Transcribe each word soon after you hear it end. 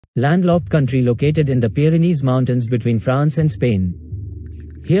landlocked country located in the Pyrenees mountains between France and Spain.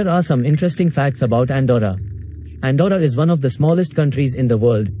 Here are some interesting facts about Andorra. Andorra is one of the smallest countries in the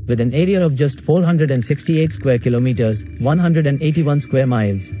world, with an area of just 468 square kilometers, 181 square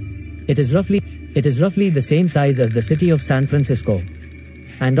miles. It is roughly the same size as the city of San Francisco.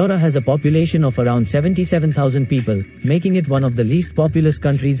 Andorra has a population of around 77,000 people, making it one of the least populous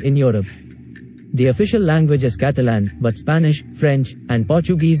countries in Europe. The official language is Catalan, but Spanish, French, and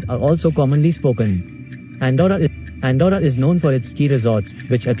Portuguese are also commonly spoken. Andorra is known for its ski resorts,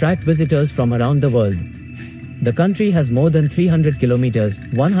 which attract visitors from around the world. The country has more than 300 kilometers,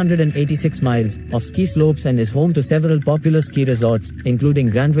 186 miles, of ski slopes and is home to several popular ski resorts, including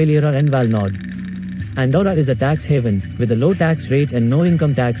Grandvalira and Valnod. Andorra is a tax haven, with a low tax rate and no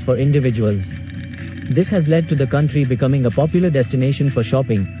income tax for individuals. This has led to the country becoming a popular destination for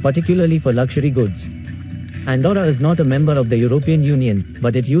shopping, particularly for luxury goods. Andorra is not a member of the European Union,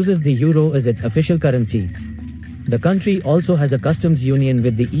 but it uses the euro as its official currency. The country also has a customs union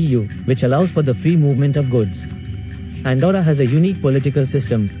with the EU, which allows for the free movement of goods. Andorra has a unique political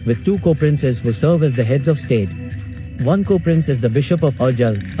system, with two co-princes who serve as the heads of state. One co-prince is the Bishop of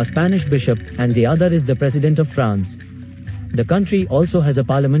Urgell, a Spanish bishop, and the other is the President of France. The country also has a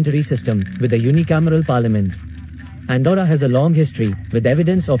parliamentary system, with a unicameral parliament. Andorra has a long history, with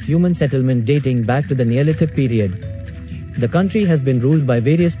evidence of human settlement dating back to the Neolithic period. The country has been ruled by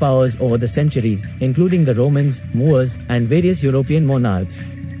various powers over the centuries, including the Romans, Moors, and various European monarchs.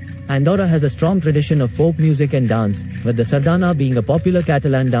 Andorra has a strong tradition of folk music and dance, with the sardana being a popular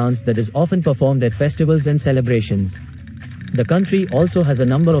Catalan dance that is often performed at festivals and celebrations. The country also has a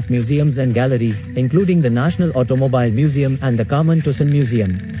number of museums and galleries, including the National Automobile Museum and the Carmen Thyssen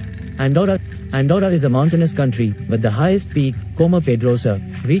Museum. Andorra is a mountainous country, with the highest peak, Coma Pedrosa,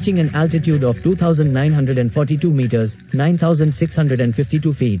 reaching an altitude of 2,942 meters,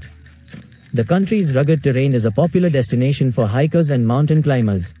 9,652 feet. The country's rugged terrain is a popular destination for hikers and mountain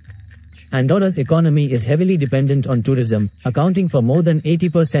climbers. Andorra's economy is heavily dependent on tourism, accounting for more than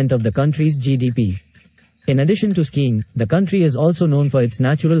 80% of the country's GDP. In addition to skiing, the country is also known for its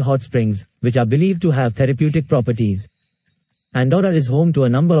natural hot springs, which are believed to have therapeutic properties. Andorra is home to a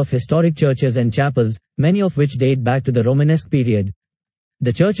number of historic churches and chapels, many of which date back to the Romanesque period.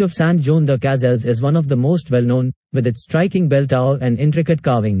 The Church of Sant Joan de Casals is one of the most well-known, with its striking bell tower and intricate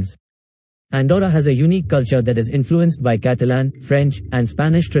carvings. Andorra has a unique culture that is influenced by Catalan, French, and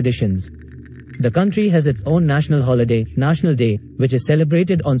Spanish traditions. The country has its own national holiday, National Day, which is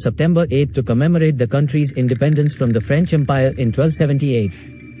celebrated on September 8 to commemorate the country's independence from the French Empire in 1278.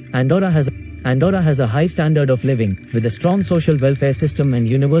 Andorra has a high standard of living, with a strong social welfare system and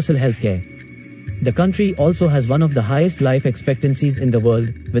universal healthcare. The country also has one of the highest life expectancies in the world,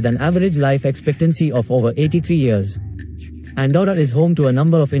 with an average life expectancy of over 83 years. Andorra is home to a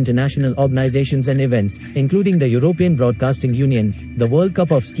number of international organizations and events, including the European Broadcasting Union, the World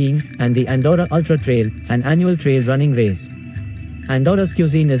Cup of Skiing, and the Andorra Ultra Trail, an annual trail running race. Andorra's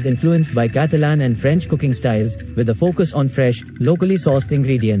cuisine is influenced by Catalan and French cooking styles, with a focus on fresh, locally sourced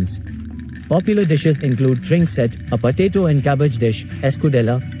ingredients. Popular dishes include trinxet, a potato and cabbage dish,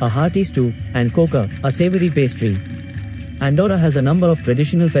 escudella, a hearty stew, and coca, a savory pastry. Andorra has a number of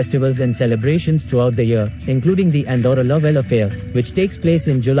traditional festivals and celebrations throughout the year, including the Andorra La Vella Fair, which takes place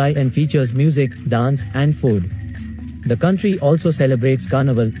in July and features music, dance, and food. The country also celebrates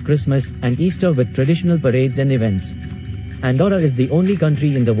Carnival, Christmas, and Easter with traditional parades and events. Andorra is the only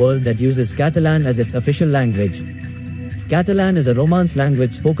country in the world that uses Catalan as its official language. Catalan is a Romance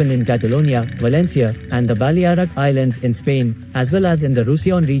language spoken in Catalonia, Valencia, and the Balearic Islands in Spain, as well as in the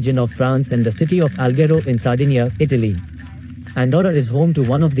Roussillon region of France and the city of Alghero in Sardinia, Italy. Andorra is home to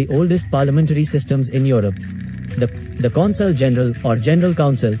one of the oldest parliamentary systems in Europe. The Consul General, or General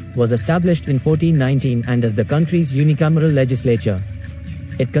Council, was established in 1419 and is the country's unicameral legislature.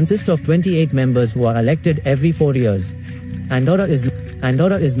 It consists of 28 members who are elected every 4 years. Andorra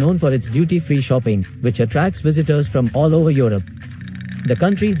is known for its duty-free shopping, which attracts visitors from all over Europe. The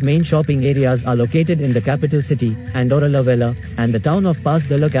country's main shopping areas are located in the capital city, Andorra la Vella, and the town of Pas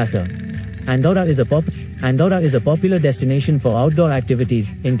de la Casa. Andorra is a popular destination for outdoor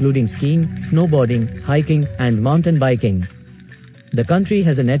activities, including skiing, snowboarding, hiking, and mountain biking. The country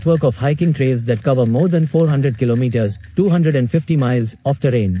has a network of hiking trails that cover more than 400 kilometers, 250 miles, of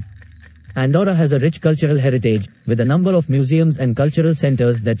terrain. Andorra has a rich cultural heritage, with a number of museums and cultural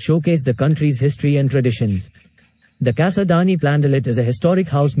centers that showcase the country's history and traditions. The Casa d'Ani Plandalit is a historic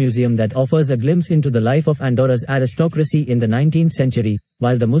house museum that offers a glimpse into the life of Andorra's aristocracy in the 19th century,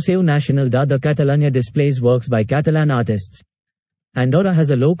 while the Museu Nacional de Catalunya displays works by Catalan artists. Andorra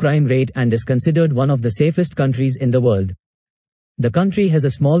has a low crime rate and is considered one of the safest countries in the world. The country has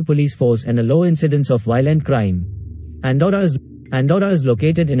a small police force and a low incidence of violent crime. Andorra is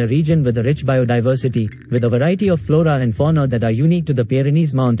located in a region with a rich biodiversity, with a variety of flora and fauna that are unique to the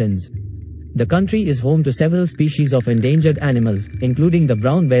Pyrenees Mountains. The country is home to several species of endangered animals, including the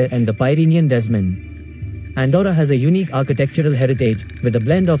brown bear and the Pyrenean desman. Andorra has a unique architectural heritage, with a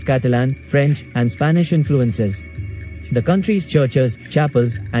blend of Catalan, French, and Spanish influences. The country's churches,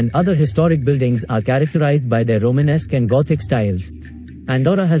 chapels, and other historic buildings are characterized by their Romanesque and Gothic styles.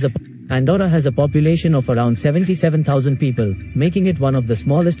 Andorra has a population of around 77,000 people, making it one of the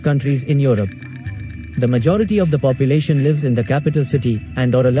smallest countries in Europe. The majority of the population lives in the capital city,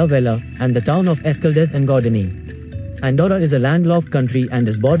 Andorra la Vella, and the town of Escaldes and Gordony. Andorra is a landlocked country and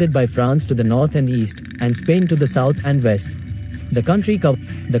is bordered by France to the north and east, and Spain to the south and west. The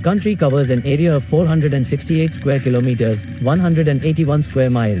country covers an area of 468 square kilometers, 181 square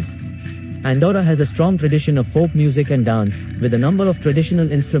miles. Andorra has a strong tradition of folk music and dance, with a number of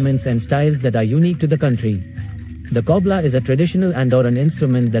traditional instruments and styles that are unique to the country. The cobla is a traditional Andorran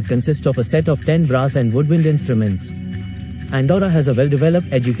instrument that consists of a set of 10 brass and woodwind instruments. Andorra has a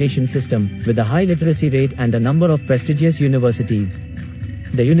well-developed education system, with a high literacy rate and a number of prestigious universities.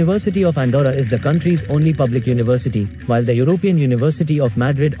 The University of Andorra is the country's only public university, while the European University of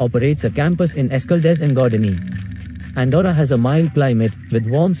Madrid operates a campus in Escaldes and Gordony. Andorra has a mild climate, with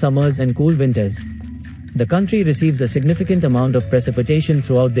warm summers and cool winters. The country receives a significant amount of precipitation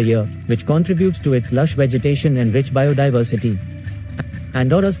throughout the year, which contributes to its lush vegetation and rich biodiversity.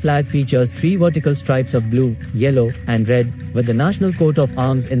 Andorra's flag features 3 vertical stripes of blue, yellow, and red, with the national coat of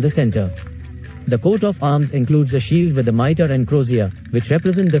arms in the center. The coat of arms includes a shield with a mitre and crozier, which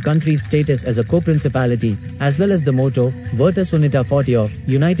represent the country's status as a co-principality, as well as the motto, Virtus Unita Fortior,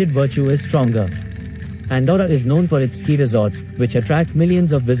 United Virtue is Stronger. Andorra is known for its ski resorts, which attract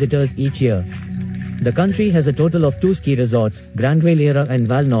millions of visitors each year. The country has a total of 2 ski resorts, Grandvalira and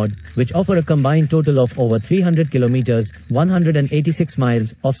Valnord, which offer a combined total of over 300 kilometers, 186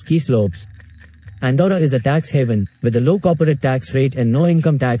 miles, of ski slopes. Andorra is a tax haven, with a low corporate tax rate and no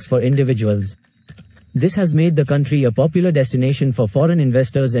income tax for individuals. This has made the country a popular destination for foreign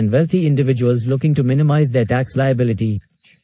investors and wealthy individuals looking to minimize their tax liability.